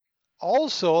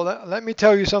Also, let me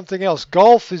tell you something else.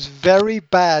 Golf is very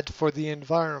bad for the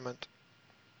environment.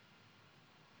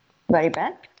 Very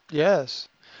bad. Yes.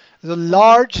 There's a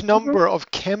large number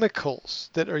of chemicals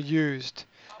that are used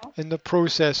in the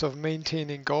process of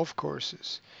maintaining golf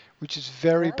courses, which is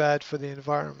very Yes. bad for the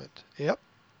environment. Yep.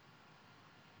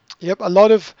 Yep. A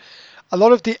lot of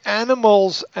the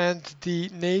animals and the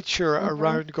nature Mhm.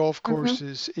 around golf Mhm.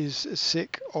 courses is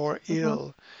sick or Mhm.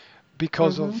 ill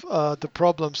because Mhm. of the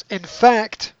problems. In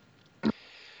fact,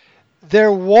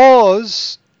 there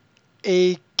was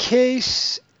a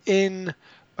case in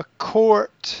a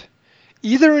court,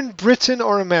 either in Britain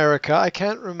or America, I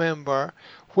can't remember,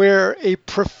 where a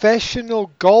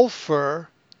professional golfer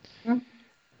Mhm.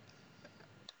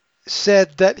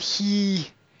 said that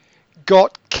he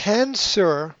got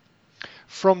cancer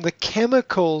from the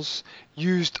chemicals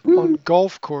used on Mhm.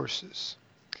 golf courses.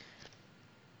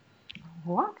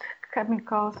 What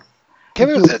chemicals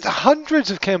Chemicals, used?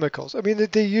 hundreds of chemicals. I mean,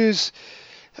 that they use.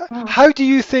 Mm. How do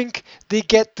you think they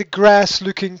get the grass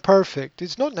looking perfect?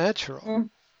 It's not natural. Mm.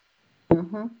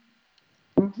 Mhm.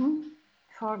 Mhm.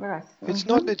 For grass. It's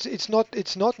not. Mhm.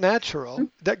 It's not natural.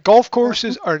 That golf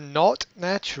courses are not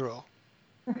natural.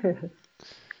 Mhm.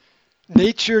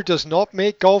 Nature does not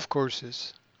make golf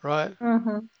courses, right?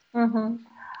 Mhm. Mhm.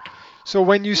 So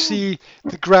when you see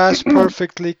the grass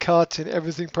perfectly cut and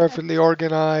everything perfectly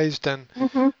organized, and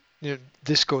Mhm.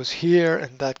 this goes here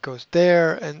and that goes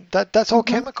there, and that's all Mhm.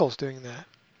 chemicals doing that.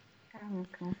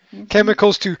 Chemicals. Mhm.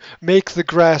 Chemicals to make the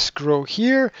grass grow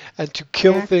here and to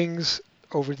kill Yes. things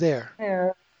over there.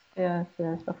 Yes. Yes.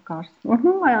 Yes. Of course.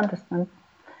 I understand.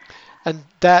 And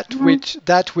that Mhm. which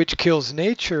that which kills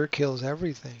nature kills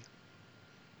everything.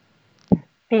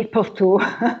 People too.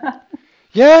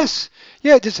 Yes,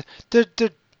 yeah.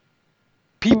 The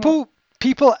Mm.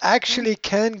 people actually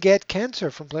can get cancer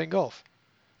from playing golf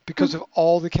because of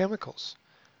all the chemicals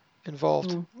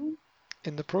involved Mhm.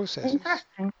 in the processes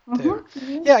Interesting. there.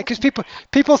 Yeah, because Interesting.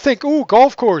 people think, oh,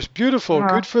 golf course, beautiful,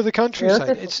 good Yeah. for the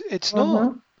countryside. Beautiful. It's not,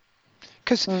 Mhm.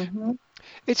 because Mhm.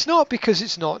 it's not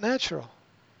natural,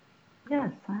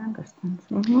 Yes, I understand.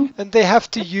 Mhm. and they have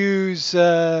to use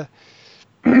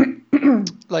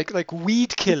like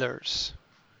weed killers,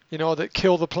 that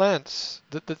kill the plants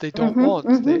that they don't Mhm. want.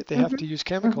 Mhm. They have Mhm. to use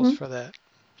chemicals Mhm. for that,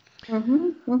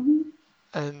 Mhm. Mhm.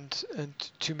 and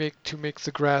to make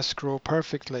the grass grow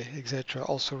perfectly, etc.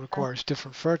 Also requires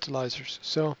different fertilizers.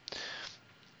 So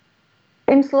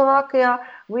In Slovakia,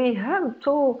 we have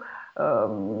two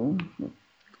um,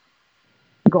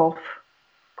 golf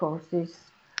courses.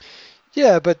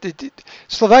 yeah, but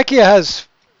Slovakia has,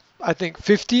 I think,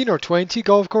 15 or 20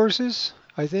 golf courses.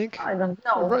 I think I don't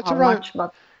know it's how around much,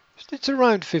 but it's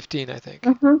around 15. I think.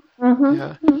 mhm.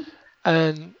 Yeah, Mhm.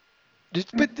 and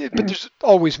but there's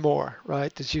always more,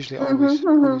 right? There's usually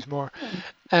Mhm. always more.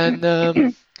 And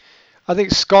I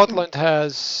think Scotland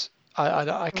has. I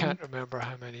Mhm. can't remember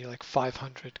how many, like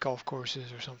 500 golf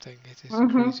courses or something. It is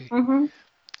Mhm. crazy, Mhm.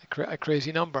 a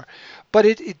crazy number, but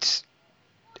it's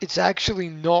actually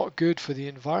not good for the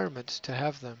environment to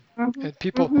have them, Mhm. and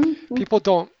people Mhm. people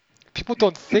don't people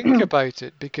don't think about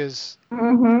it because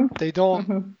Mhm. they don't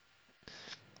Mhm.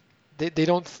 they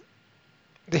don't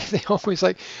they always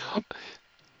like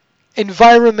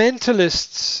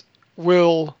environmentalists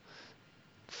will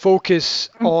focus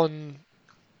on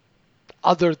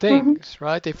other Mhm. things,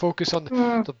 right? They focus on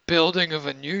Mhm. the building of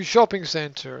a new shopping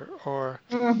center or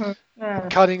Mhm. the Yes.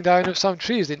 cutting down of some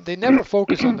trees. They never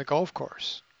focus on the golf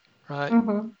course, right?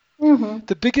 Mhm. Mhm.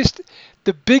 The biggest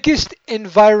the biggest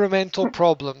environmental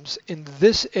problems in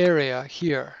this area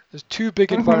here. There's two big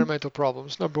Mhm. environmental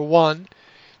problems. Number one,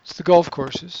 it's the golf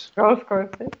courses, Golf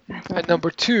courses. and number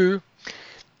two,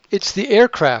 it's the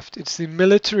aircraft. It's the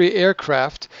military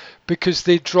aircraft because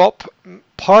they drop Uh-huh.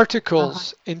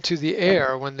 particles into the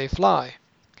air when they fly.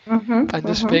 Mhm. And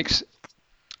this Mhm. makes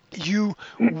you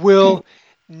will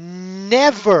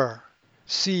never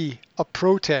see a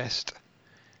protest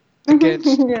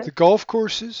against Mhm. Yes. the golf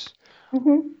courses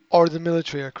Mhm. or the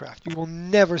military aircraft. You will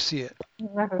never see it.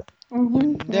 Never. You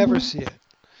Mhm. never Mhm. see it.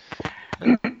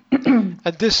 And,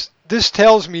 and this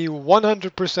tells me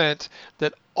 100%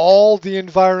 that all the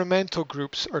environmental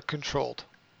groups are controlled.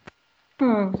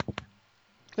 Hmm.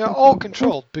 They're all Mhm.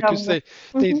 controlled Yeah. because Yeah.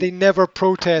 they Mhm. never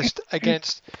protest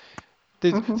against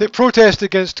they Mhm. protest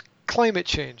against climate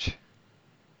change.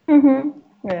 Mhm.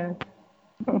 Yes.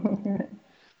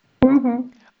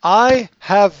 Mhm. I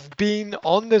have been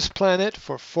on this planet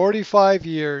for 45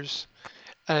 years,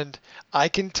 and I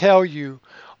can tell you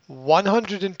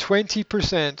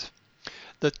 120%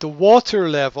 that the water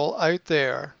level out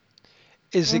there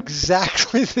is Mhm.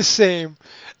 exactly the same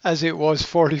as it was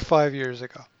 45 years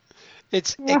ago.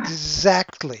 It's Yeah.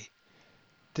 exactly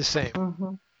the same.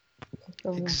 Mm-hmm.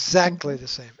 Exactly the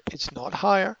same. It's not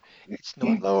higher, it's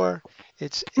not lower,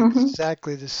 it's Mm-hmm.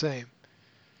 exactly the same.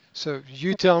 So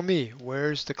you tell me,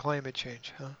 where's the climate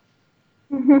change, huh?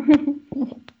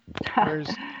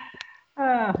 Where's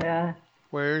Oh, yeah.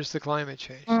 where's the climate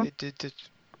change?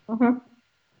 Mm-hmm.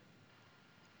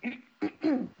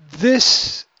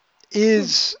 This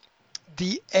is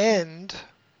the end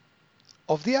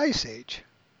of the ice age.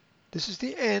 This is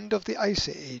the end of the ice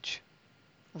age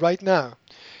right now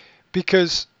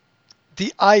because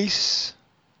the ice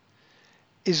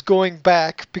is going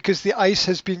back because the ice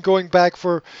has been going back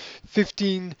for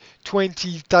 15,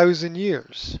 20,000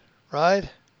 years, right?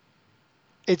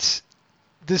 It's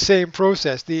the same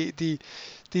process. The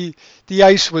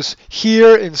ice was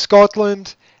here in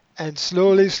Scotland and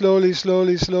slowly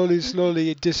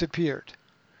it disappeared.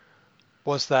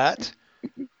 Was that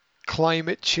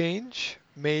climate change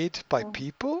made by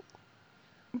people?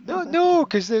 No, no,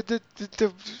 because there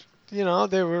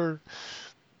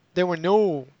were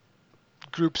no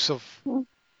groups of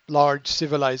large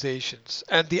civilizations,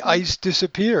 and the ice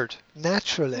disappeared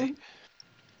naturally.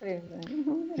 Yes.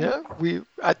 Yeah, we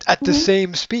at the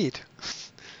same speed.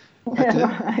 At Yeah, the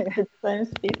right. Same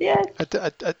speed. Yes.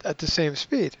 at the same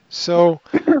speed.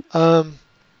 Um,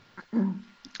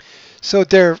 so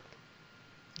there,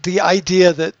 the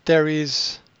idea that there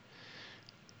is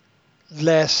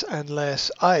less and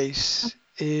less ice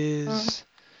is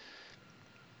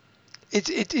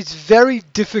it's very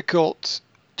difficult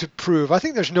to prove. I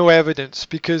think there's no evidence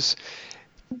because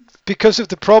of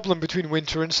the problem between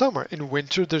winter and summer. In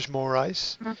winter there's more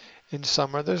ice, in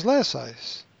summer there's less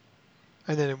ice.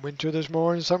 And then in winter there's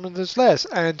more, in summer there's less.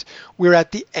 And we're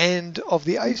at the end of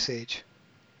the ice age,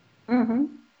 Mm-hmm.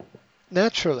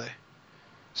 naturally.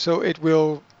 So it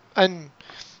will, and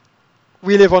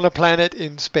we live on a planet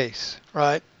in space,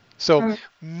 right? So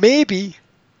maybe,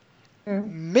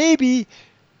 maybe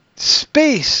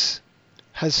space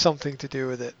has something to do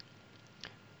with it.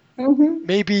 Mm-hmm.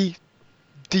 Maybe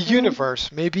the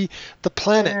universe, maybe the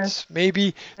Yes. planets,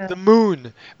 maybe Yes. the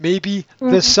moon, maybe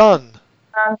the Mm-hmm. sun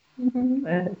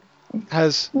Yes.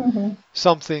 has Mm-hmm.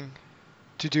 something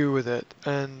to do with it.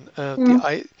 And Mm-hmm.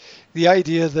 the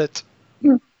idea that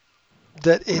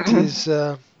it is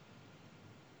the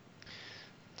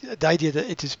idea that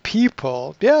it is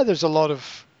people. Yeah, there's a lot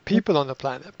of people on the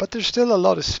planet, but there's still a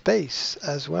lot of space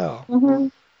as well. Mm-hmm.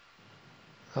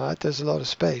 Right? There's a lot of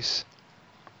space.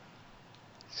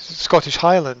 Scottish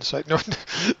Highlands, right? No,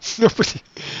 nobody,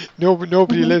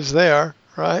 nobody Mm-hmm. lives there,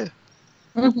 right?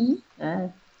 Mm-hmm.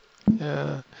 Yes.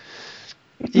 Yeah.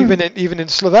 Even in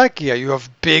Slovakia, you have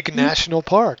big national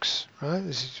parks, right?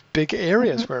 There's big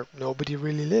areas where nobody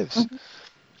really lives.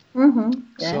 Mm-hmm.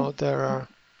 Yes. So there are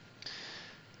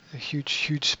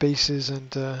huge spaces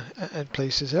and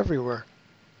places everywhere.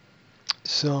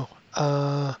 So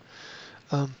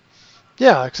um,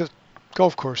 yeah, except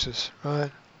golf courses,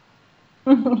 right?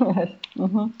 Yes.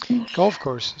 Mm-hmm. Golf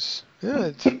courses.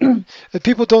 Yeah, and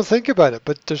people don't think about it,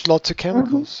 but there's lots of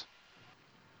Mm-hmm. chemicals.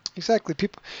 Exactly.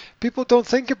 People don't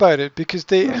think about it because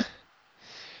they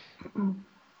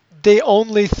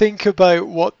only think about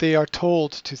what they are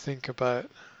told to think about.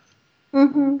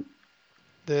 Mm-hmm.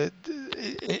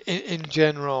 In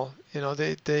general,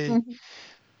 they Mm-hmm.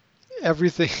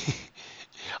 everything.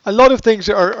 A lot of things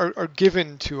are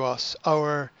given to us.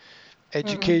 Our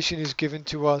Mm-hmm. education is given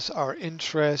to us, our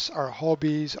interests, our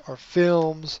hobbies, our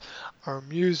films, our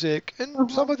music, and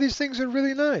some Mm-hmm. of these things are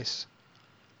really nice.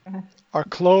 Yes. Our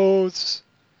clothes,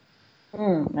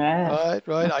 Mm, yes.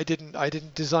 right. I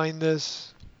didn't design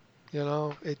this.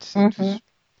 It Mm-hmm. was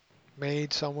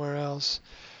made somewhere else.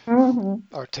 Mm-hmm.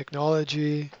 Our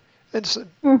technology, and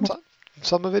Mm-hmm.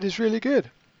 some of it is really good,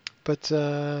 but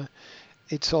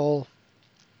it's all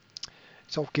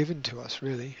it's all given to us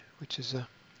really, which is a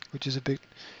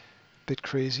bit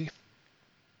crazy.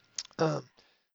 Um,